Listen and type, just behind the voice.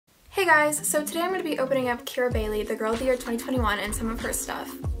Hey guys, so today I'm going to be opening up Kira Bailey, the Girl of the Year 2021, and some of her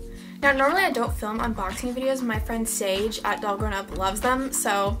stuff. Now normally I don't film unboxing videos, but my friend Sage at Doll Grown Up loves them,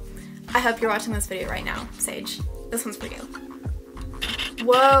 so I hope you're watching this video right now. Sage, this one's for you.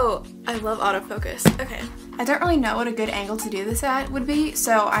 Whoa, I love autofocus. Okay, I don't really know what a good angle to do this at would be,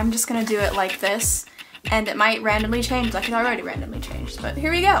 so I'm just going to do it like this, and it might randomly change like it already randomly changed, but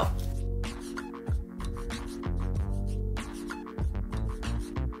here we go.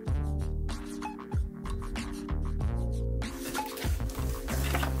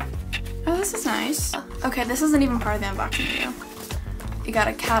 Oh, this is nice. Okay, this isn't even part of the unboxing video. You got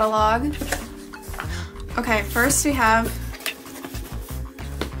a catalog. Okay, first we have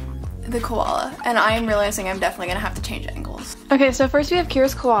the koala, and I am realizing I'm definitely gonna have to change angles. Okay, so first we have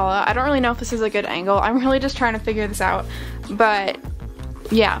Kira's koala. I don't really know if this is a good angle. I'm really just trying to figure this out, but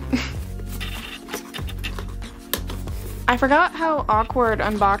yeah. I forgot how awkward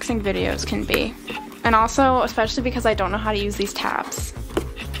unboxing videos can be, and also especially because I don't know how to use these tabs.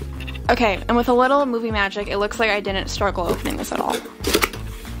 Okay, and with a little movie magic, it looks like I didn't struggle opening this at all.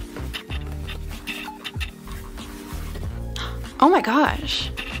 Oh my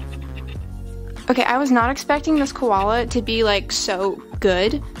gosh. Okay, I was not expecting this koala to be like so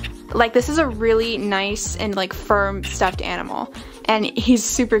good. Like, this is a really nice and like firm stuffed animal, and he's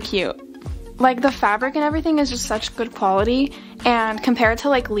super cute. Like, the fabric and everything is just such good quality, and compared to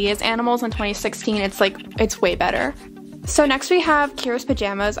like Leah's animals in 2016, it's way better. So next we have Kira's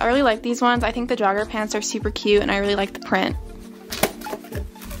pajamas. I really like these ones. I think the jogger pants are super cute and I really like the print.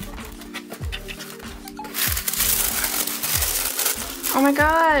 Oh my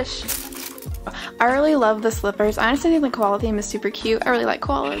gosh! I really love the slippers. I honestly think the koala theme is super cute. I really like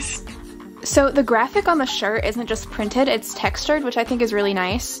koalas. So the graphic on the shirt isn't just printed, it's textured, which I think is really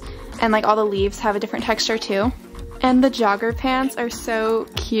nice. And like all the leaves have a different texture too. And the jogger pants are so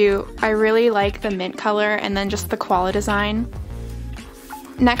cute. I really like the mint color and then just the koala design.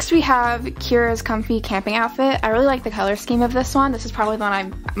 Next we have Kira's comfy camping outfit. I really like the color scheme of this one. This is probably the one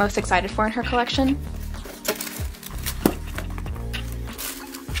I'm most excited for in her collection.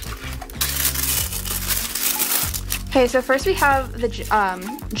 Okay, so first we have the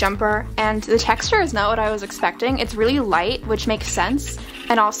jumper, and the texture is not what I was expecting. It's really light, which makes sense,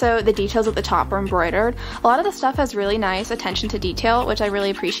 and also the details at the top are embroidered. A lot of the stuff has really nice attention to detail, which I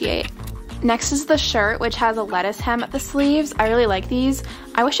really appreciate. Next is the shirt, which has a lettuce hem at the sleeves. I really like these.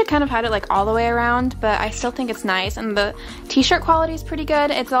 I wish it kind of had it like all the way around, but I still think it's nice, and the t-shirt quality is pretty good.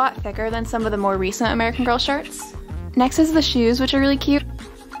 It's a lot thicker than some of the more recent American Girl shirts. Next is the shoes, which are really cute.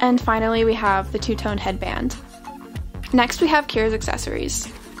 And finally we have the two-toned headband. Next we have Kira's accessories.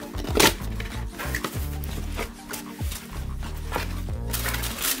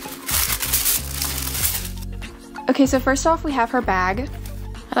 Okay, so first off we have her bag.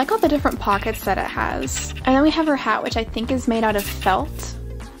 I like all the different pockets that it has. And then we have her hat, which I think is made out of felt.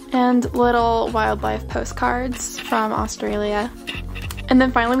 And little wildlife postcards from Australia. And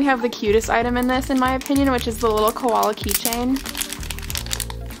then finally we have the cutest item in this, in my opinion, which is the little koala keychain.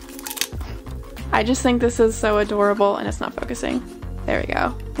 I just think this is so adorable, and it's not focusing. There we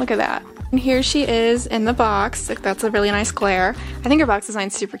go. Look at that. And here she is in the box. Like, that's a really nice glare. I think her box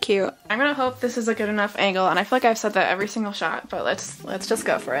design's super cute. I'm gonna hope this is a good enough angle, and I feel like I've said that every single shot, but let's just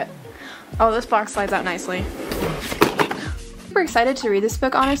go for it. Oh, this box slides out nicely. Super excited to read this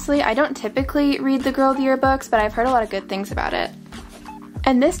book, honestly. I don't typically read the Girl of the Year books, but I've heard a lot of good things about it.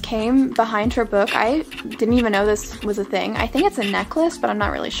 And this came behind her book. I didn't even know this was a thing. I think it's a necklace, but I'm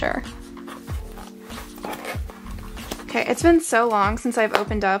not really sure. Okay, it's been so long since I've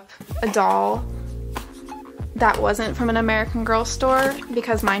opened up a doll that wasn't from an American Girl store,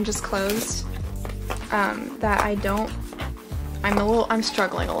 because mine just closed, that I'm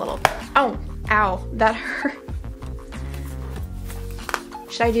struggling a little. Oh, ow, that hurt.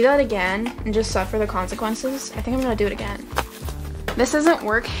 Should I do that again and just suffer the consequences? I think I'm gonna do it again. This isn't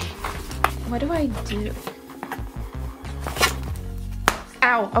working. What do I do?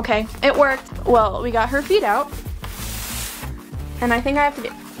 Ow, okay, it worked. Well, we got her feet out. And I think I have to do...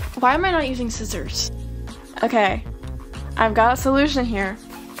 Why am I not using scissors? Okay, I've got a solution here.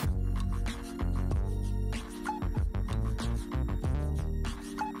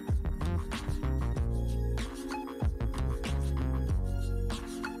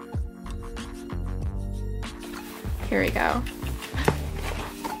 Here we go.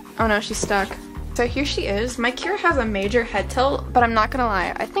 Oh no, she's stuck. So here she is. My Kira has a major head tilt, but I'm not gonna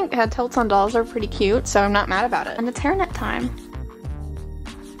lie, I think head tilts on dolls are pretty cute, so I'm not mad about it. And it's hairnet time.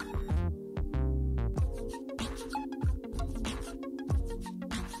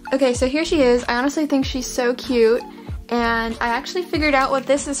 Okay, so here she is. I honestly think she's so cute, And I actually figured out what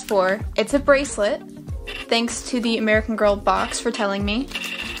this is for. It's a bracelet, thanks to the American Girl box for telling me.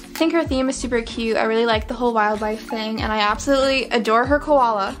 I think her theme is super cute. I really like the whole wildlife thing, and I absolutely adore her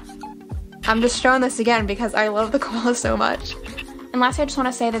koala. I'm just showing this again because I love the koala so much. And lastly, I just want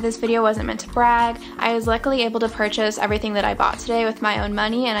to say that this video wasn't meant to brag. I was luckily able to purchase everything that I bought today with my own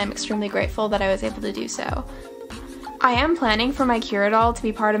money, and I'm extremely grateful that I was able to do so. I am planning for my Kira doll to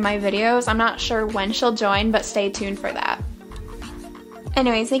be part of my videos. I'm not sure when she'll join, but stay tuned for that.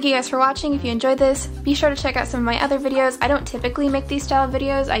 Anyways, thank you guys for watching. If you enjoyed this, be sure to check out some of my other videos. I don't typically make these style of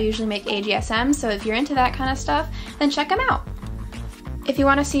videos. I usually make AGSM, so if you're into that kind of stuff, then check them out. If you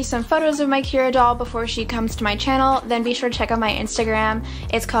want to see some photos of my Kira doll before she comes to my channel, then be sure to check out my Instagram.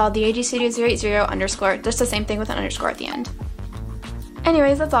 It's called theagstudio080_, just the same thing with an underscore at the end.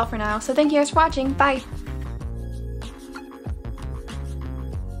 Anyways, that's all for now, so thank you guys for watching. Bye!